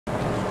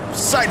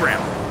Side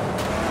ramp.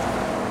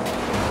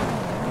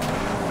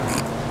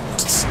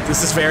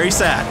 This is very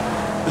sad.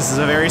 This is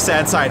a very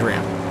sad side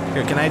ramp.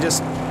 Here, can I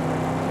just...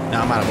 No,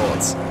 I'm out of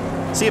bullets.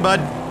 See you, bud.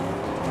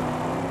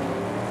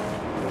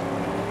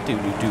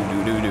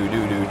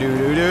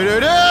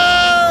 Do-do-do-do-do-do-do-do-do-do-do-do-do!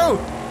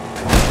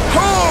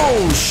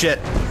 Oh, shit.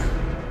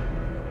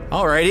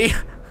 Alrighty.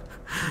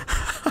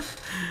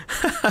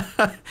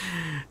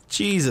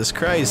 Jesus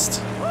Christ.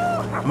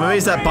 I'm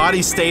amazed that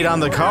body stayed on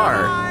the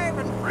car.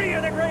 And free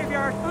of the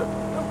graveyard.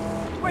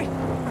 Wait,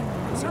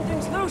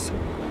 something's loose.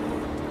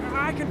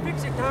 I can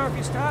fix it now if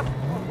you stop.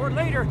 Or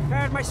later,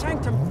 at my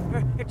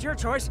sanctum. It's your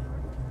choice.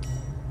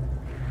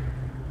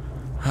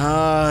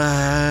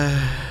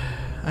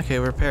 Okay,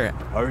 repair it.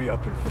 Hurry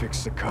up and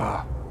fix the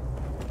car.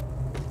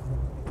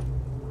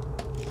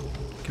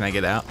 Can I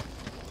get out?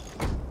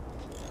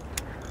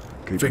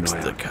 Keep Fix an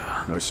eye the out.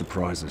 car. No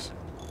surprises.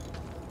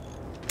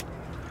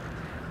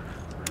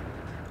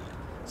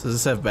 So does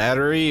this have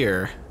battery,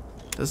 or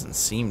doesn't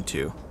seem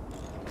to?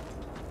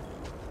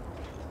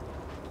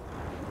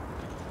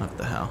 What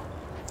the hell?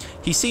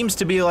 He seems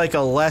to be like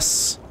a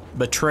less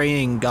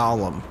betraying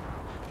golem.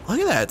 Look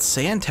at that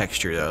sand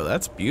texture, though.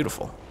 That's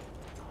beautiful.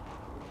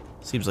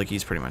 Seems like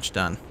he's pretty much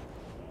done.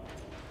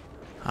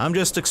 I'm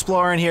just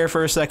exploring here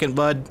for a second,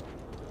 bud.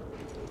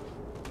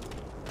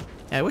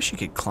 Yeah, I wish you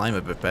could climb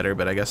a bit better,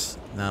 but I guess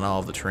not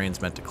all of the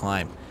terrain's meant to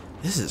climb.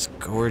 This is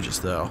gorgeous,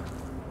 though.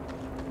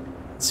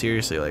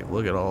 Seriously, like,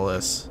 look at all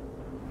this.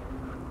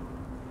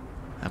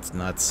 That's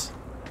nuts.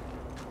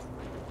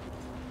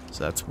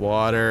 So that's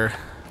water,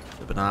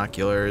 the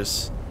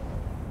binoculars.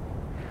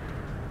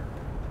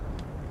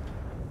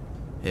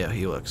 Yeah,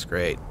 he looks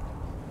great.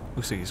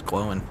 Looks like he's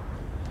glowing.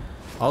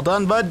 All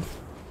done, bud.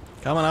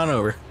 Coming on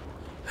over.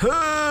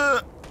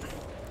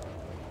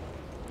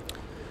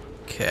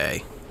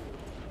 Okay.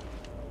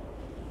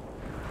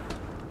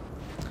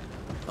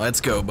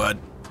 Let's go, bud.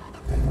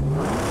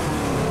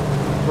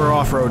 We're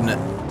off-roading it.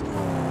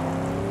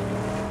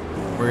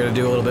 We're gonna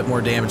do a little bit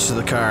more damage to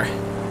the car.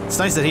 It's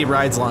nice that he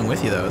rides along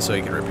with you, though, so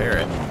he can repair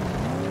it.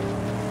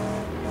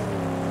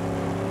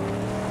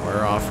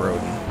 We're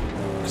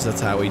off-roading, because that's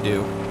how we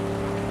do.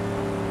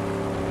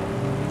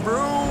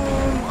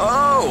 Vroom!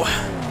 Oh!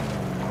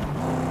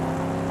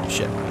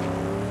 Shit.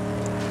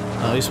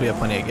 Well, at least we have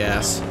plenty of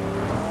gas.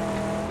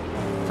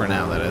 For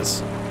now, that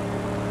is.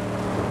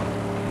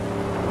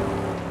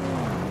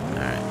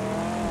 Alright.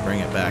 Bring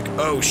it back.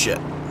 Oh, shit.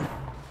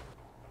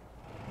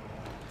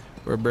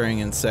 We're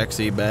bringing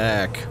sexy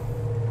back.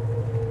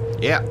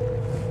 Yeah.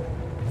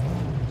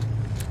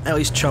 At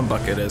least Chum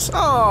Bucket is.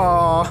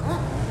 Aww!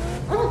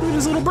 Look at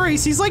his little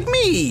brace. He's like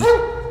me!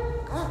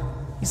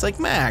 He's like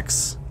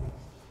Max.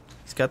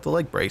 He's got the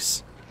leg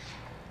brace.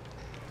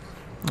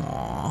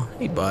 Aw,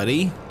 hey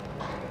buddy.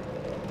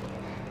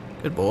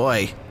 Good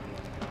boy.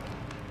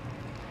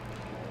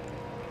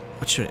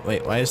 What should,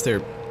 wait, why is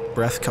there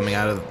breath coming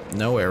out of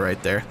nowhere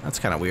right there? That's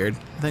kind of weird.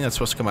 I think that's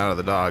supposed to come out of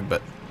the dog,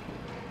 but...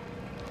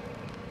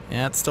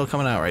 yeah, it's still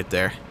coming out right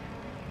there.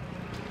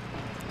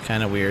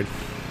 Kind of weird.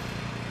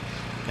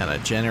 Got a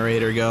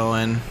generator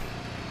going.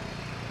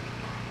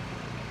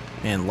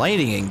 Man,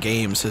 lighting in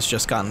games has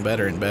just gotten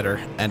better and better,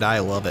 and I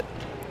love it.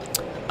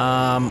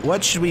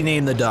 What should we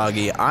name the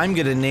doggy? I'm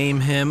gonna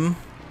name him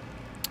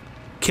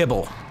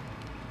Kibble.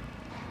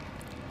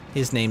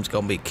 His name's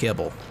gonna be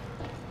Kibble.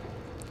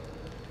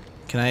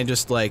 Can I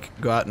just, like,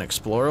 go out and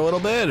explore a little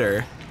bit,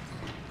 or?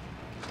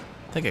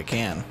 I think I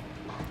can.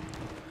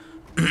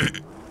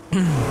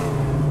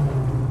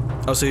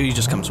 Oh, so he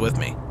just comes with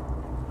me.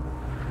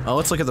 Oh,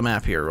 let's look at the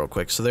map here real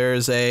quick. So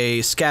there's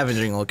a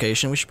scavenging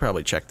location. We should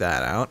probably check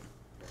that out.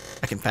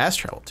 I can fast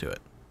travel to it.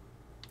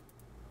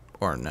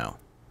 Or no.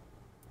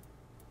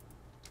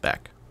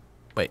 Back.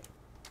 Wait.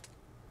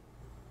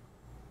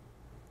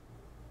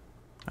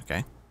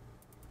 Okay.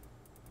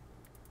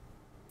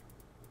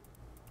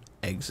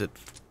 Exit.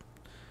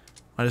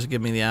 Why does it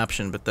give me the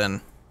option, but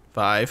then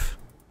 5?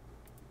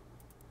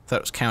 I thought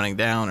it was counting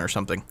down or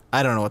something.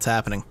 I don't know what's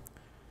happening.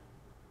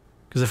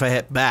 Because if I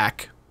hit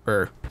back,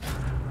 or...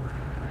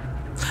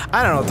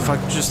 I don't know what the fuck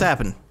just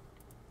happened.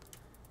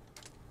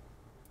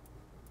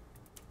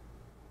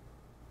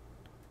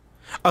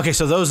 Okay,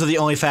 so those are the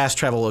only fast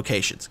travel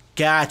locations.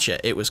 Gotcha.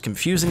 It was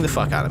confusing the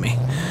fuck out of me.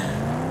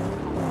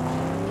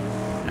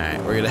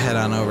 Alright, we're gonna head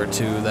on over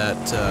to that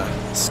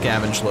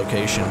scavenge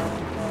location.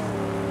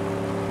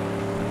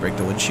 Break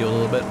the windshield a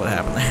little bit. What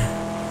happened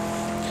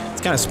there?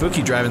 It's kind of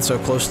spooky driving so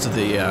close to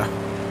the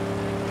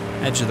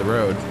edge of the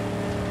road.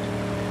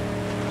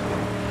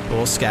 But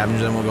we'll scavenge,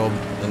 then we'll go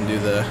and do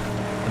the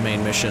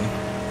main mission.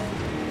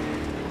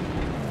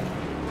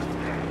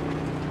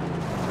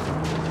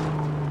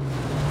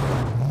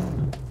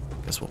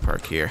 Guess we'll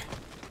park here.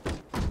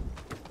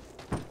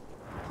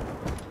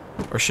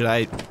 Or should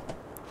I...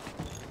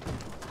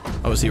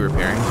 oh, is he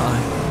repairing?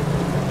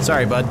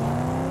 Sorry, bud.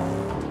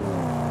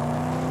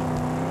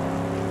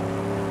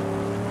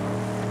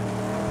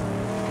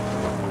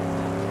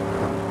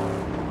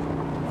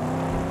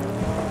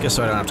 Guess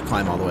so I don't have to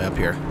climb all the way up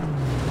here.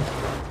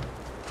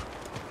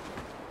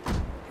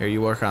 Here,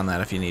 you work on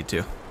that if you need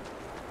to.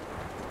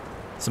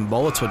 Some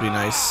bullets would be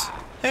nice.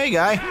 Hey,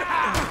 guy.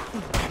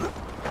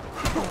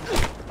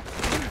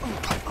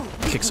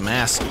 Kick some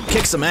ass.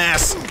 Kick some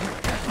ass.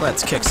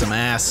 Let's kick some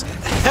ass.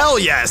 Hell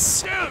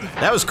yes!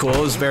 That was cool. It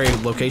was very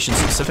location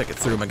specific. It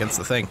threw him against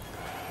the thing.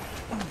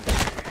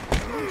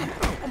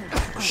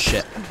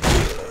 Shit.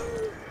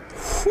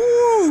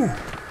 Whew.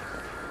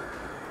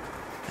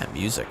 That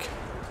music.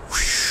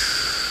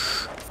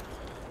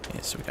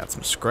 Okay, so we got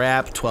some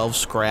scrap. 12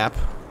 scrap.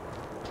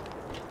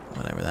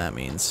 Whatever that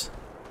means.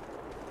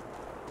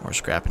 More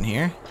scrap in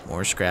here.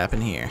 More scrap in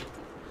here.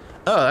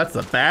 Oh, that's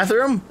the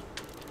bathroom?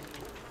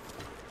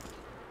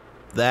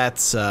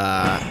 That's,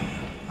 well,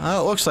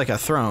 it looks like a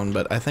throne,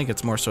 but I think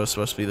it's more so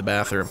supposed to be the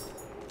bathroom.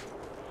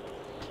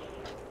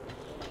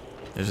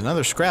 There's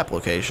another scrap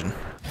location.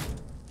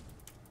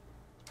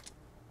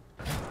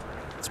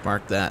 Let's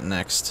mark that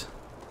next.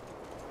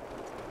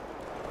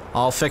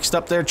 All fixed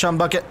up there, chum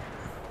bucket?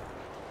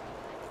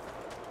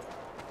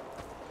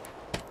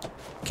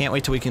 Can't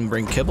wait till we can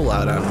bring Kibble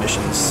out on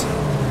missions.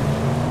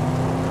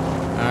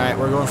 Alright,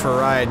 we're going for a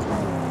ride.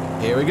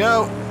 Here we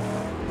go.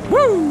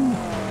 Woo!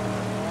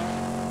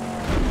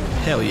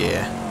 Hell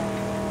yeah.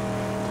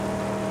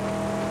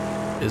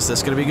 Is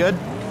this gonna be good?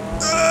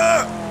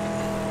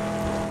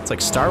 It's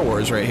like Star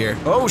Wars right here.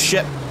 Oh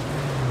shit!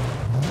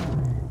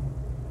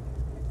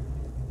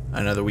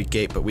 Another weak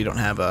gate, but we don't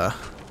have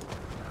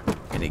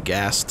any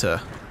gas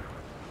to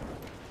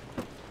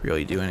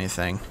really do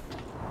anything.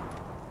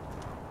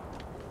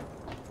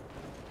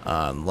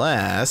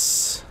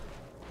 Unless...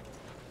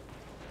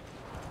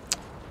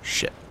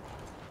 Shit.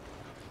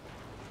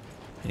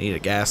 I need a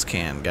gas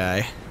can,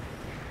 guy.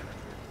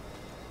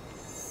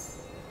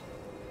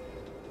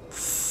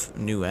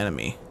 New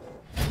enemy.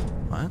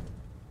 What?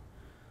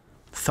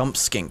 Thump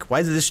skink.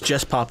 Why did this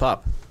just pop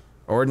up?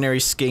 Ordinary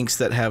skinks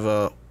that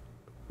have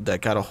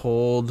that got a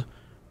hold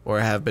or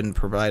have been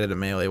provided a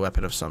melee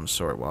weapon of some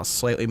sort. While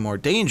slightly more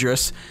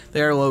dangerous,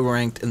 they are low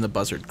ranked in the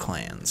buzzard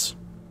clans.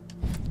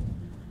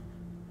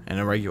 And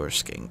a regular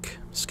skink.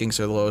 Skinks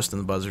are the lowest in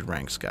the buzzard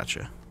ranks.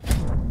 Gotcha.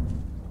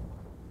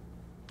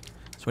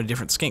 So many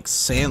different skinks.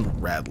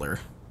 Sand rattler.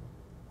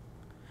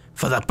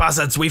 For the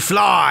buzzards we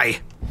fly!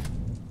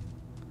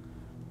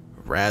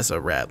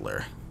 Razza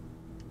Rattler.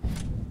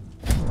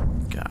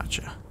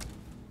 Gotcha.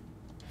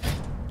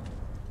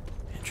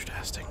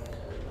 Interesting.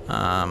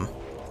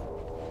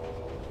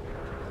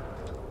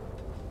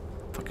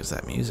 Fuck is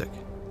that music?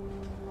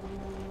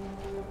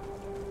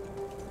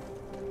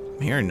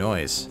 I'm hearing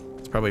noise.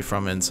 It's probably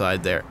from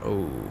inside there.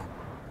 Oh.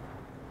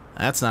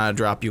 That's not a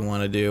drop you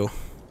want to do.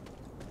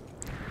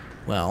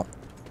 Well.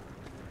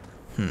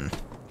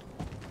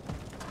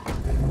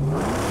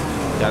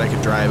 Thought I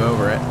could drive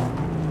over it.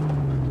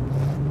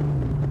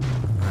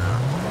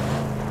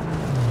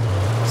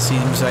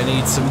 Seems I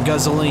need some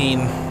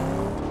gasoline.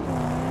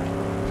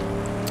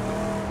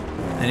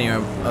 Any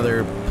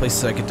other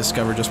places I could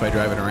discover just by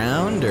driving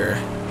around, or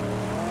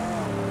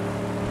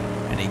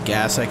any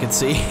gas I could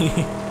see?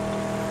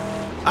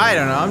 I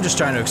don't know, I'm just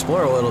trying to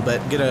explore a little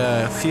bit, get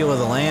a feel of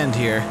the land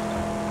here.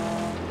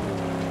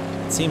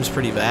 It seems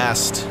pretty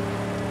vast.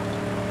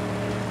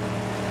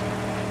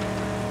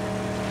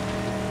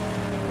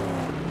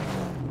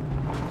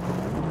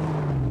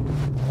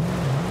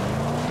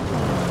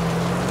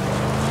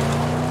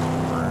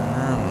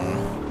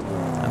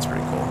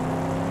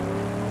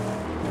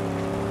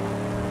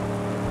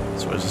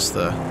 Was this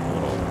the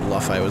little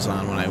bluff I was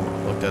on when I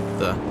looked at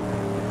the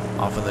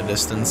off in the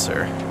distance,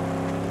 or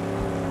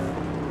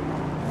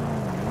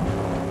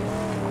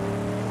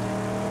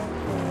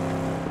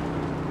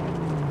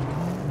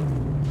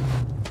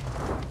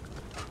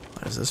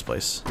what is this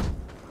place?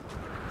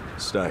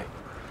 Stay.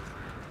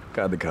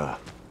 Got the car.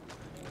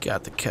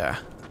 Got the car.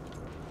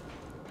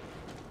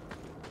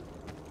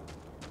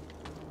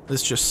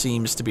 This just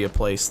seems to be a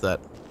place that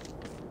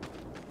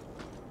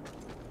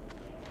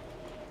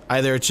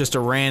either it's just a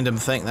random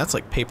thing. That's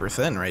like paper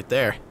thin right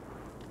there.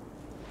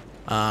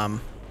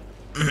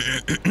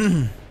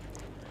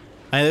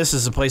 This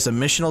is a place a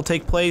mission will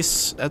take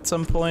place at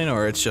some point,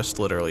 or it's just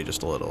literally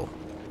just a little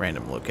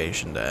random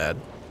location to add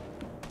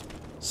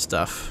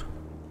stuff.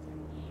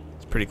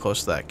 It's pretty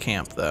close to that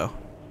camp, though.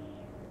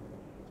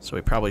 So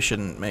we probably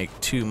shouldn't make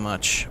too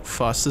much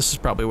fuss. This is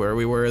probably where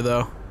we were,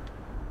 though.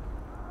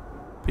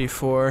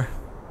 Before.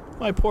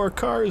 My poor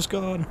car is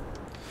gone.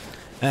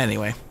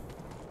 Anyway.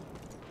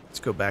 Let's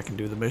go back and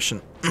do the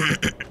mission.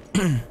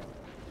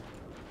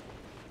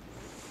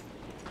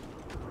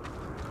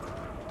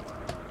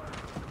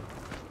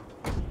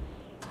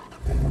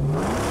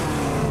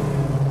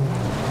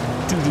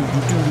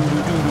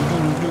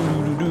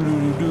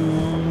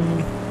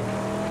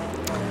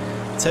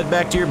 Let's head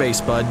back to your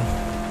base, bud.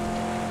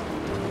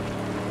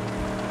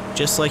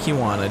 Just like you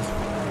wanted.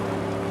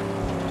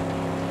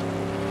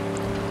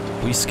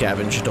 We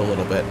scavenged a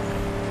little bit.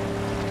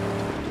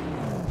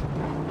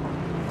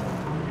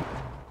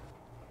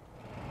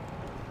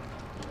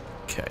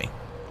 Okay.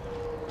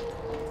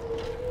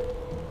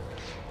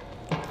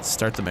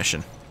 Start the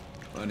mission.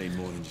 I need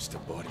more than just a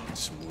body and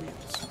some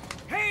wheels.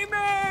 Hey,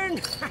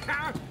 man!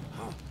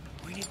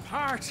 We need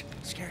parts,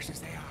 scarce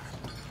as they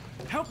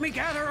are. Help me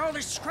gather all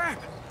this scrap.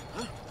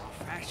 Huh?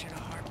 I'll fashion a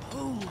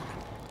harpoon.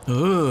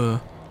 Ugh.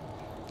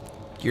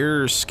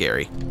 You're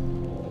scary.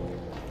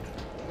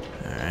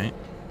 Alright.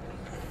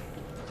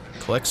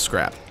 Collect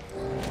scrap.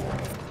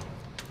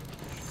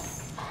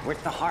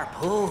 With the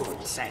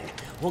harpoon, say,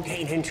 we'll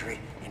gain entry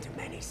into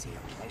many sealed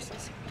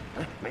places.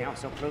 Huh? May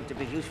also prove to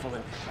be useful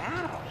in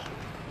battle.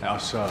 How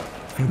so?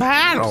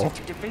 Battle!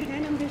 To defeat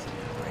enemies.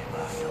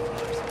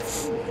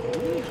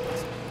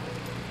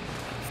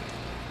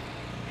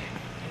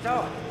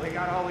 So, we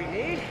got all we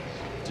need?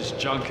 Just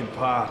junk and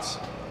parts.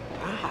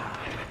 Ah,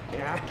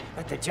 yeah,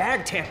 but the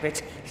jag tip,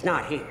 it's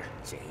not here.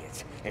 See,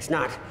 it's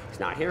not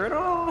here at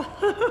all.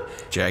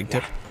 Jag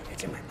tip? Yeah,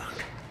 it's in my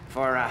bunk.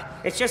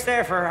 It's just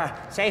there for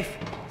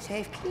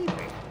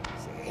safekeeping.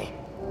 See?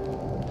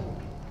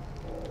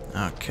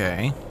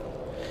 Okay.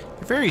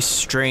 You're very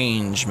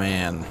strange,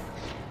 man.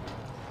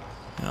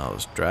 You know,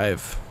 those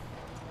drive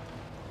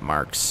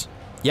marks.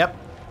 Yep,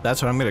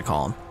 that's what I'm gonna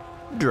call them.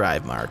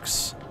 Drive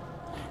marks.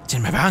 It's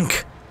in my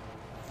bunk.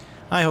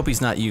 I hope he's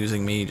not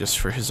using me just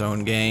for his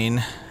own gain.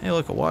 Hey,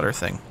 look, a water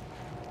thing.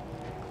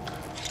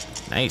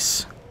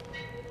 Nice.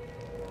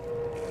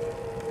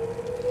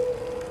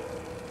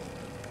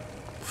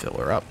 Fill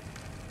her up.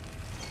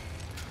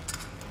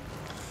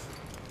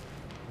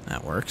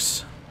 That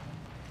works.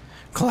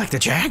 Collect the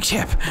jag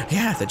tip.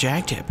 Yeah, the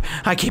jag tip.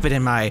 I keep it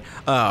in my...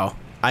 Oh,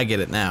 I get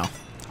it now.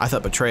 I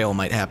thought betrayal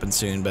might happen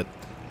soon, but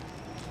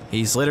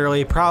he's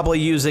literally probably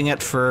using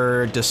it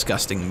for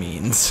disgusting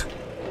means.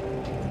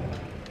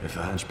 If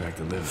the hunchback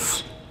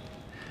delivers,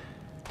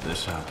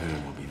 this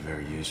harpoon will be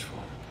very useful.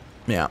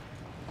 Yeah.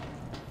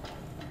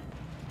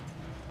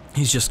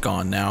 He's just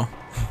gone now.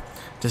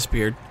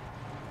 Disappeared.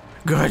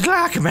 Good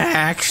luck,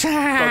 Max.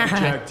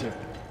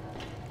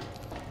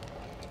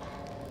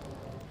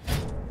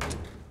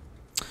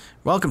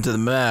 Welcome to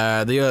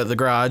the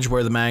garage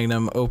where the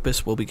magnum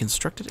opus will be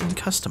constructed and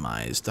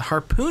customized. The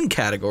harpoon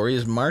category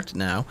is marked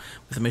now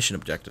with a mission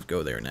objective.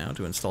 Go there now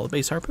to install the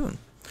base harpoon.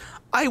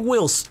 I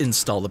will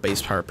install the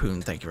base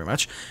harpoon, thank you very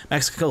much.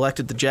 Max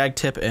collected the jag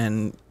tip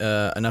and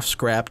enough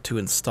scrap to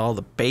install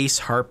the base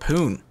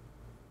harpoon.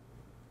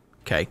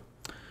 Okay.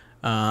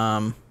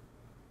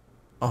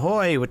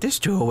 Ahoy, with this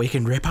tool we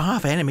can rip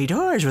off enemy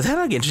doors with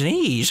elegance and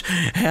ease.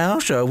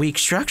 Also, weak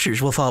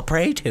structures will fall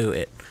prey to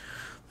it.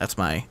 That's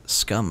my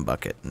scum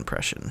bucket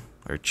impression.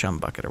 Or chum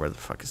bucket, or whatever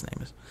the fuck his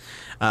name is.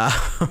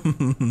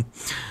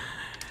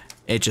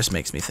 It just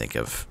makes me think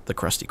of the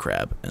Krusty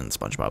Krab in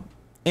SpongeBob.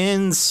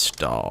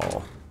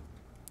 Install.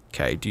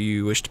 Okay, do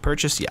you wish to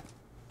purchase? Yeah.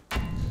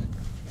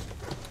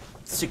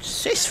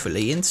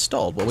 Successfully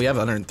installed. Well, we have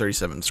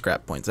 137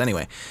 scrap points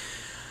anyway.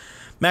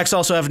 Max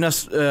also have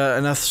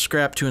enough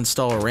scrap to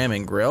install a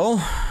ramming grill.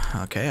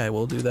 Okay, I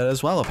will do that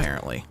as well,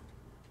 apparently.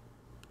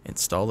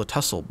 Install the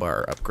tussle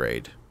bar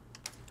upgrade.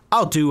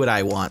 I'll do what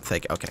I want,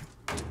 okay.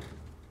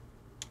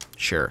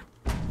 Sure.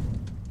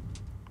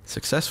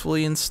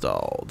 Successfully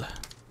installed.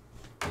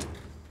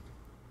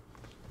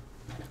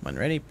 When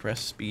ready,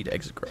 press speed,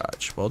 exit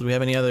garage. Well, do we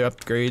have any other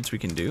upgrades we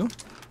can do?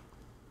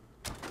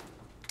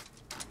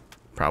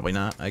 Probably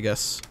not, I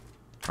guess.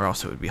 Or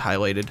else it would be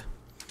highlighted.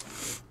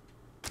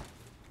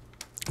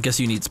 I guess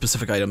you need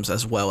specific items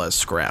as well as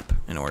scrap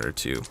in order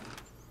to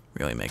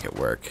really make it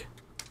work.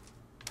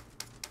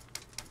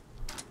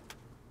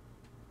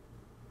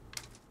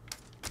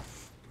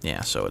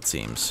 Yeah, so it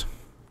seems.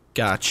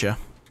 Gotcha.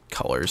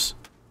 Colors.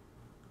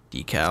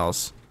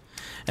 Decals.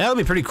 And that'll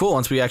be pretty cool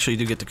once we actually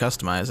do get to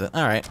customize it.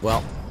 Alright,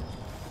 well.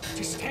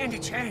 To stand a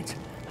chance,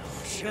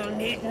 she'll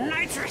need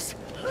nitrous.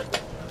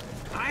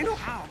 I know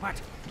how, but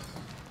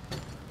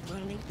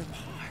we'll need the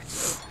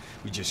parts.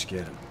 We just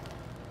get them.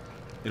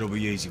 It'll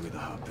be easy with the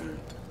harpoon.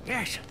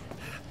 Yes,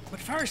 but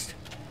first,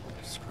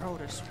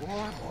 Scrotus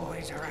war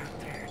boys are out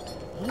there.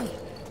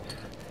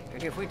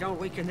 And if we don't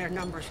weaken their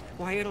numbers,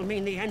 why, it'll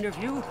mean the end of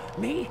you,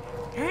 me,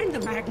 and the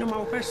magnum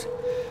opus.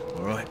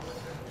 All right,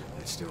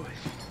 let's do it.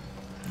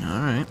 All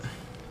right.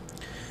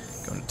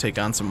 Going to take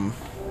on some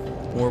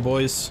war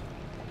boys.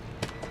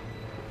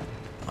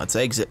 Let's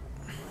exit.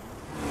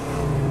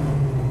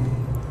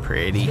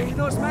 Pretty. See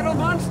those metal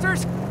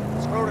monsters?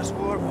 Scrotus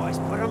war boys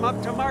put them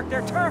up to mark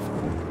their turf.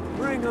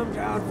 Bring them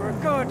down for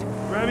good.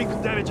 Ramming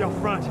could damage our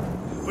front,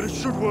 but it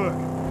should work.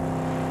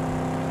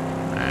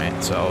 All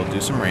right, so I'll do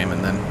some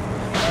ramming then.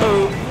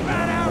 Boom!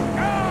 Flat out,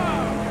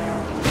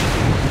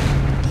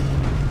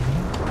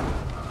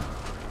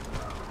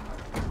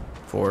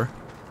 go! 4.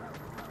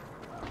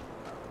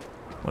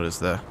 What is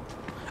the...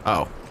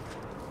 Oh.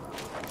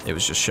 It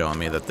was just showing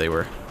me that they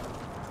were...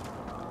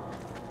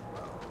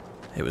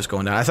 It was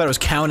going down. I thought it was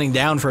counting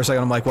down for a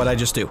second. I'm like, what'd I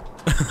just do?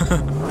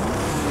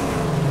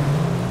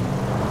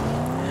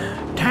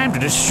 Time to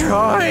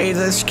destroy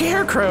the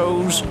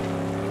scarecrows.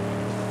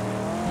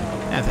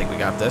 I think we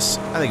got this.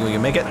 I think we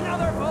can make it.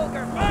 Another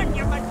vulgar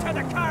monument to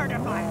the car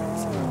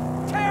defiance.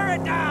 Tear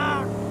it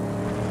down!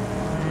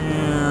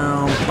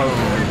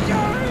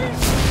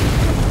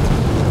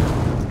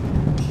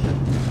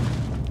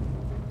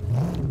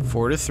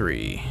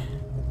 4-3.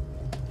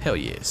 Hell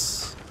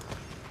yes.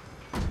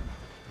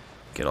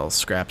 Get all the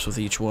scraps with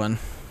each one.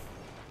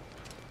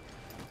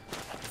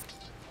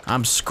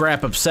 I'm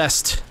scrap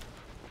obsessed.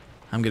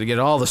 I'm gonna get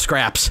all the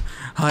scraps.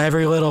 Oh,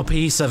 every little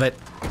piece of it.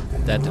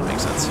 That didn't make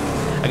sense.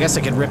 I guess I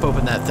can rip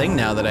open that thing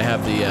now that I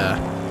have the,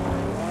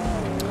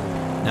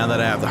 now that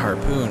I have the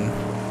harpoon.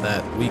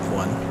 That weak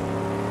one.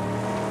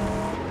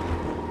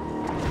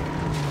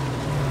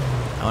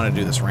 I want to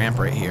do this ramp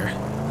right here.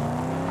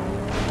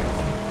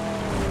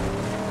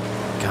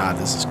 God,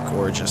 this is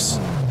gorgeous.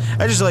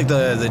 I just like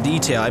the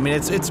detail. I mean,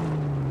 it's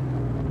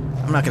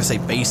I'm not gonna say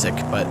basic,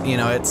 but you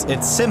know,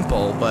 it's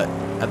simple, but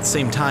at the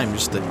same time,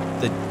 just the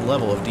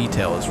level of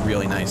detail is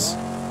really nice.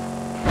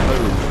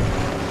 Boom.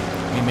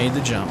 We made the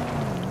jump.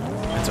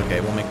 It's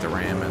okay. We'll make the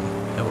ram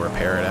and it'll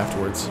repair it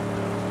afterwards.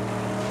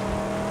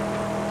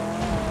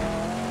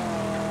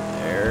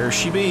 There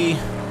she be.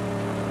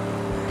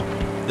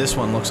 This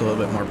one looks a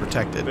little bit more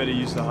protected. Better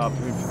use the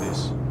harpoon for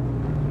this.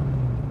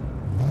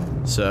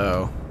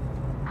 So.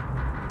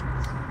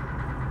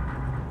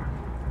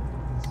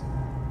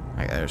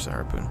 Alright, there's the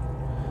harpoon.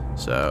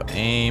 So,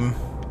 aim.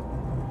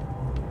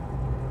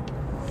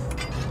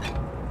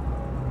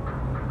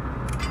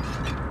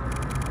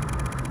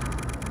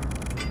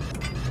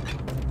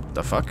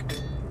 The fuck?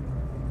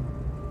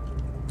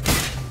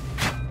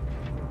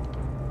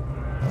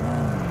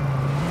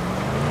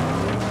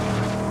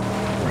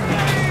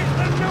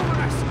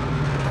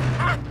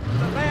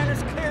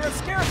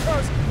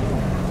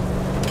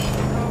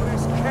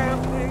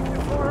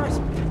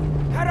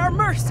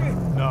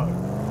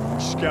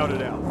 Scout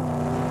it out.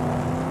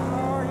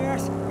 Oh,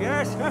 yes,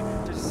 yes,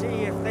 to see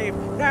if they've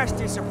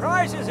nasty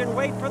surprises and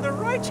wait for the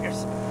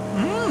righteous.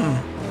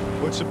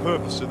 What's the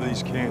purpose of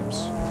these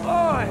camps?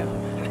 Oil,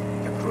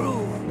 the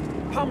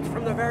crude, pumped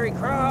from the very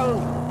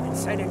ground and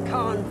sent in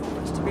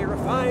convoys to be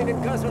refined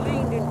and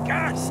gasolined in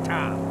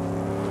Gastown.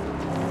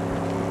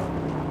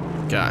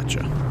 Gotcha.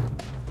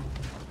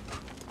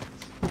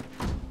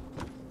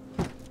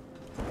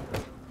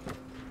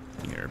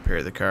 I'm gonna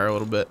repair the car a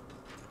little bit.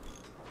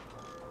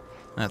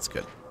 That's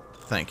good.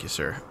 Thank you,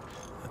 sir.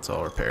 That's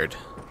all repaired.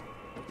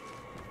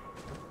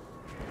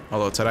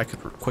 Although it said I could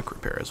quick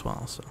repair as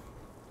well, so.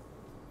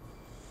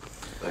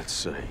 Let's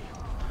see.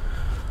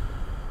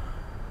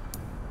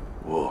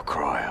 War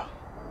crier.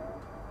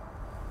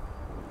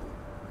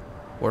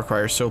 War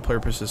crier's sole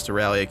purpose is to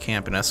rally a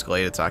camp and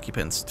escalate its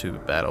occupants to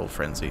battle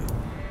frenzy.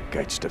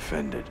 Gates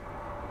defended.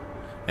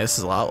 Yeah, this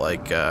is a lot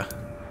like,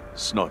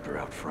 Sniper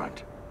out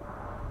front.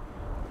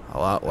 a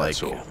lot like,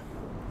 That's all.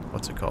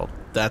 what's it called?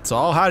 That's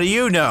all? How do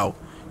you know?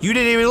 You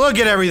didn't even look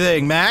at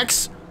everything,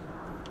 Max!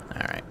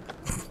 Alright.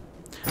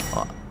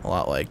 A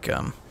lot like,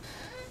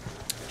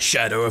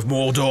 Shadow of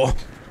Mordor.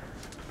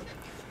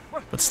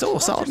 But still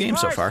a solid game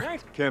so far.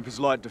 Camp is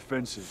light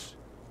defenses.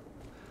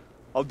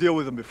 I'll deal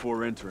with them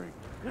before entering.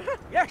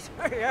 Yes,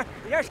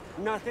 yes,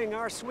 nothing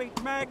our sweet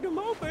magnum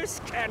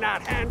opus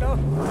cannot handle.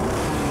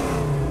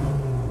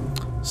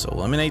 So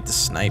eliminate the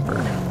sniper.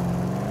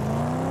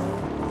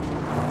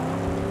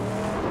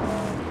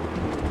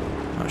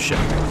 Oh shit.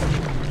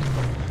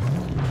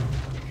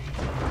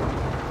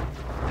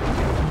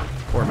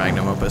 Poor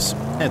magnum opus.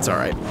 It's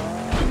alright.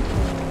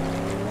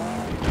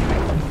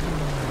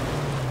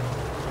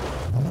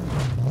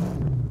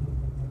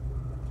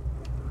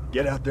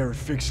 Get out there and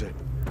fix it.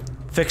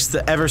 Fix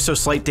the ever so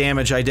slight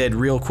damage I did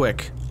real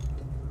quick.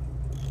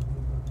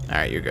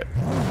 Alright, you're good.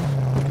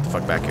 Get the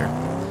fuck back here.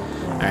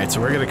 Alright,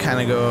 so we're gonna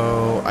kinda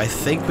go... I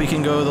think we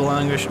can go the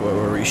longest...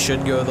 or we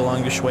should go the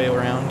longest way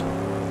around.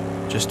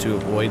 Just to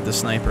avoid the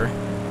sniper.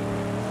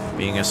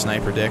 Being a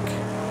sniper dick.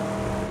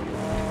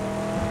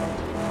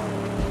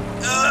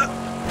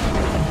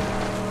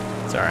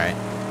 It's alright.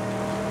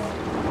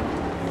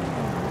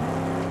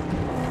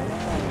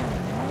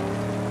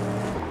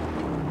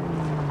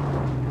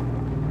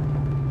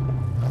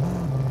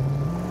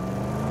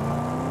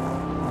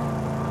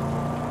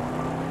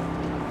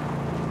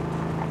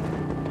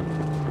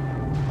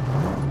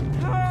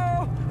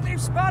 Oh, they've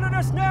spotted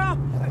us now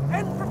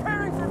and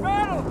preparing for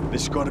battle.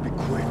 This gotta be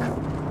quick.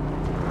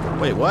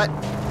 Wait, what?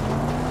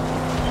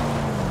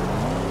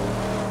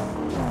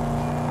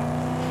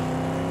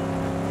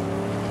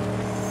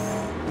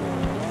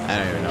 I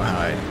don't even know how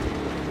I...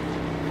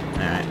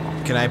 Alright.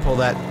 Can I pull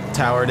that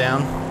tower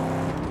down?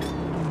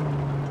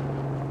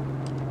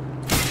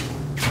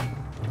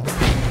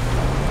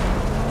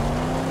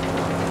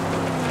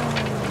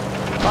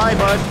 Bye,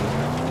 bud.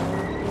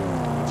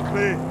 It's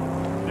clear.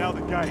 Now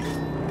the gate.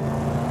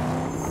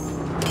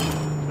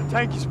 The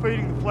tank is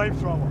feeding the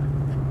flamethrower.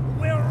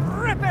 We'll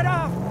rip it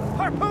off.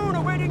 Harpoon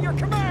awaiting your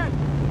command.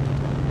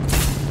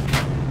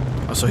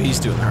 Oh, so he's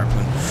doing the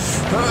harpoon.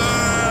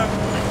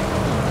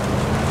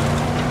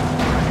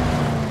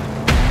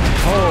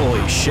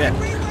 Holy shit.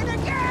 We win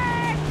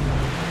again.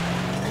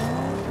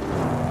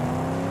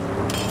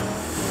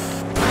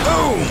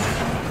 Boom!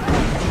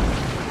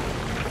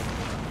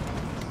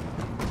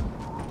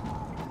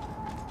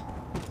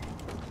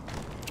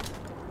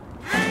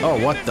 Oh,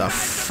 what the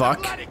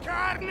fuck? Bloody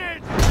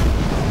carnage.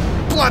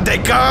 Bloody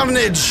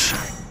carnage!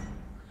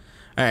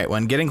 Alright,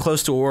 when getting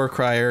close to a war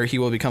crier, he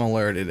will become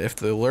alerted. If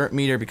the alert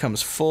meter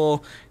becomes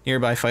full,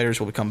 nearby fighters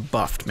will become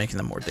buffed, making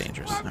them more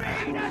dangerous.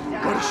 Alright.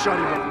 Gotta shut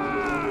him up.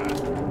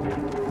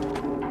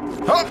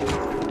 Oh!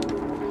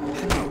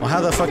 Well,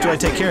 how the fuck do I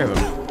take care of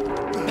him?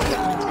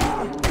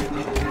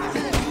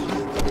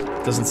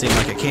 Doesn't seem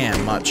like I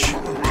can much.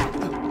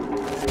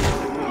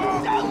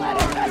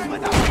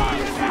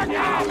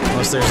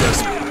 Unless there's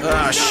this.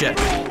 Ah, shit.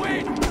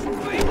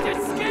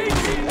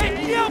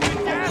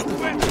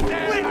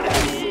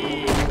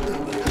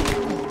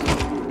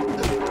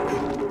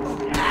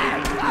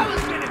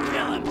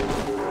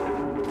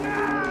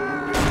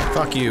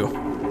 Fuck you.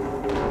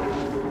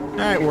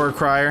 Alright, war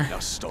crier. Now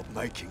stop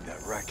making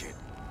that racket.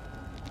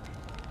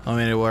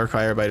 Eliminate a war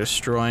crier by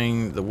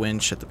destroying the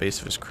winch at the base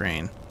of his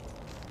crane.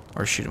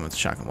 Or shoot him with a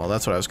shotgun. Well,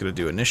 that's what I was going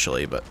to do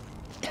initially, but...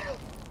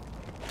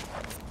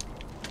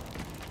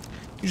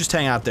 You just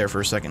hang out there for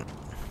a second.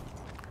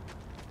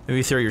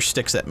 Maybe throw your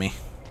sticks at me.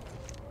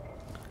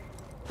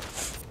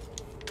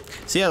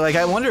 So yeah, like,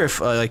 I wonder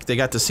if, like, they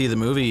got to see the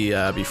movie,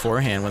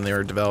 beforehand when they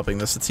were developing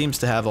this. It seems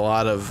to have a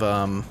lot of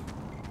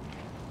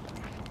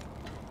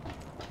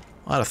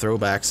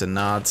throwbacks and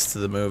nods to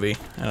the movie.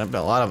 And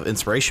a lot of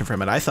inspiration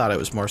from it. I thought it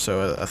was more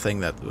so a thing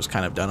that was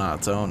kind of done on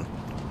its own.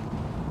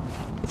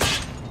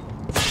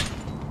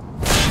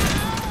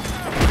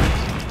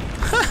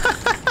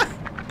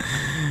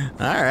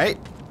 Alright,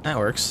 that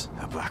works.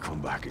 The black on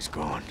black is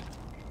gone.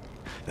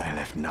 They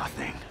left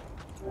nothing.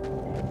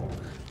 Well,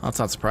 that's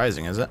not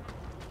surprising, is it?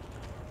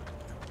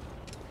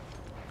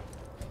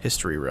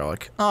 History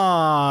relic.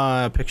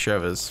 Aw, a picture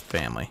of his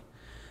family.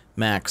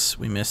 Max,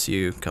 we miss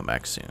you. Come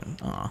back soon.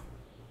 Aw.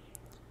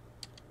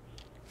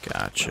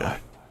 Gotcha.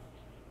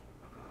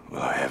 Will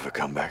I ever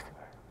come back?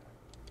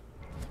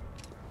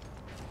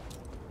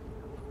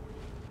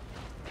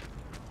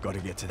 Gotta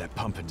get to that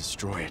pump and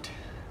destroy it.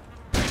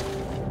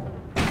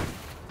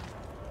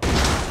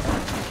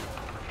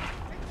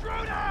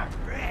 Intruder!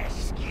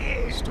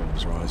 Rescue!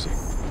 Storm's rising.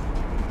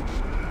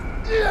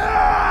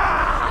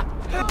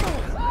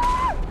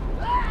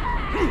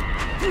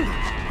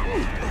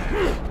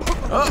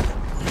 Oh!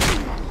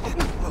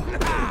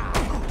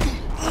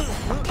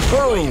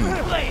 Boom!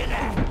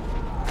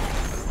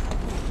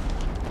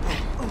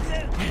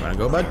 You wanna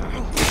go, bud?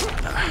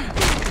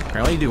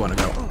 Apparently you do wanna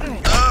go.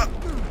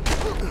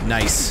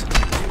 Nice.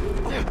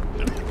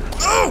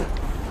 Oh!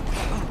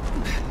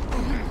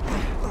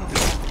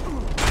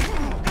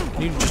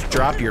 Can you just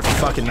drop your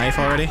fucking knife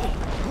already?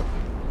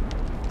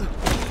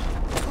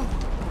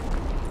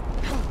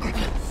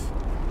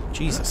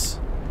 Jesus.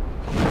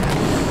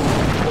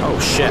 Oh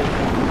shit.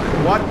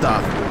 What the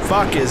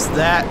fuck is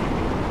that?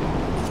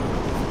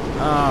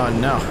 Oh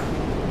no.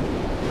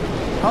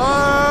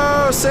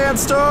 Oh,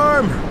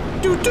 sandstorm!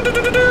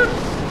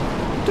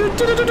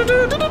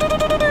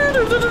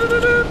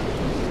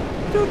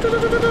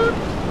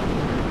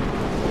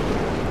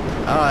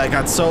 Oh, it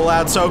got so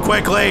loud so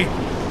quickly.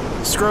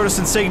 Scrotus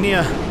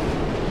insignia.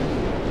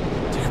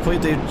 To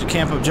complete the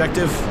camp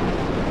objective.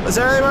 Is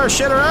there any more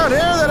shit around here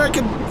that I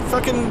could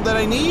that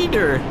I need,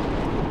 or?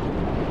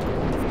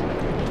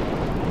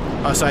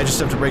 Oh, so I just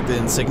have to break the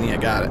insignia.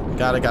 Got it.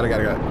 Got it.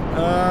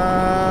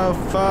 Oh,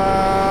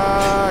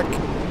 fuck.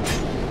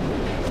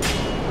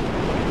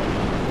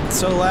 It's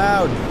so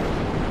loud.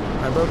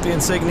 I broke the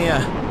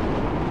insignia.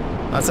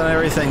 That's not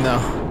everything,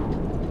 though.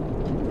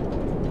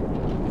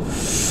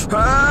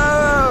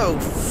 Oh,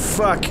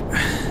 fuck.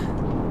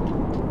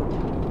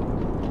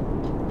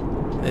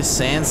 This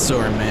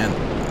sandstorm, man.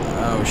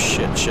 Oh,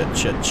 shit.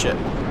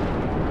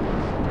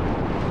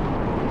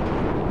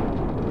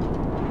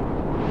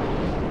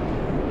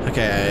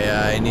 Okay,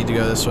 I need to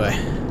go this way.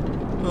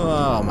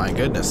 Oh my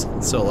goodness,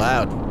 it's so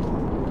loud.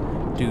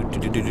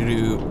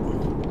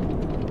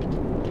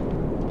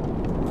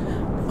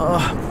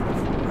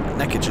 Oh,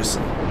 neck itches.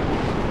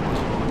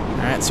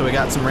 Alright, so we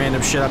got some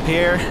random shit up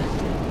here.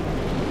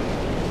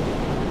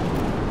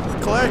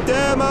 Collect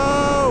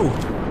ammo!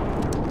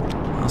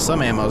 Well,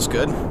 some ammo's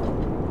good.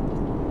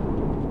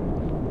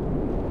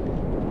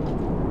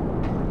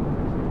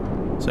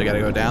 So I gotta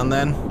go down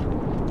then.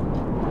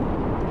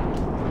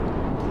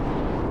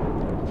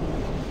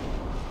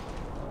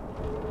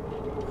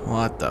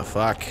 What the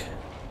fuck?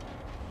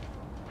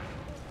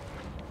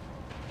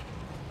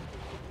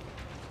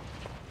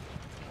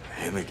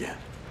 Him again.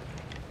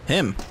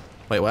 Him?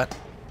 Wait, what?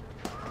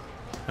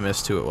 I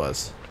missed who it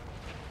was.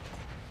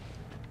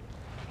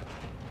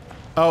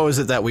 Oh, is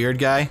it that weird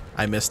guy?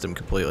 I missed him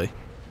completely.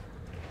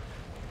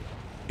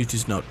 It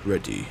is not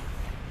ready.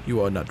 You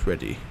are not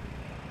ready.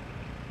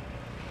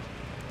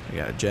 We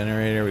got a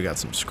generator, we got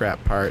some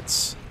scrap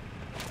parts.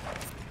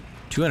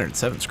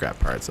 207 scrap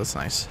parts, that's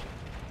nice.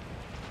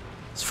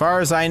 As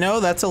far as I know,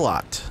 that's a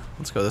lot.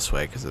 Let's go this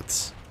way, because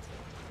it's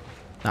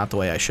not the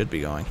way I should be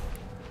going,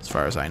 as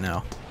far as I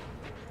know.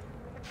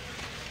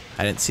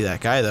 I didn't see that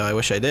guy, though. I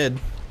wish I did.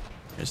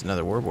 There's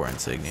another World War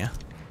insignia.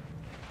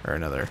 Or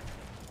another.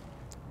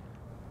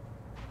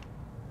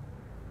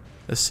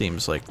 This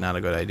seems like not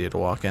a good idea to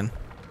walk in.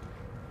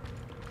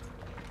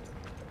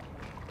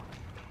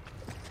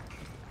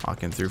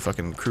 Walking through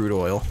fucking crude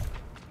oil.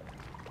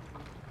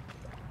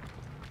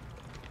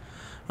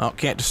 Oh,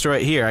 can't destroy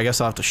it here. I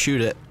guess I'll have to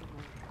shoot it.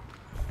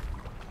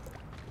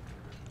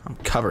 I'm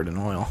covered in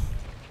oil.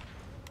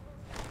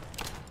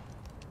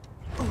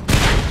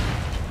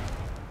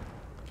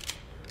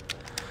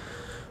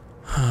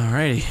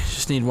 Alrighty,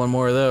 just need one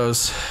more of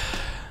those.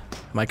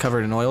 Am I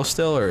covered in oil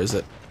still, or is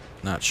it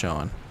not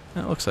showing?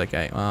 It looks like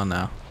well,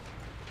 no.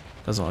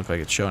 Doesn't look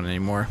like it's showing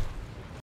anymore.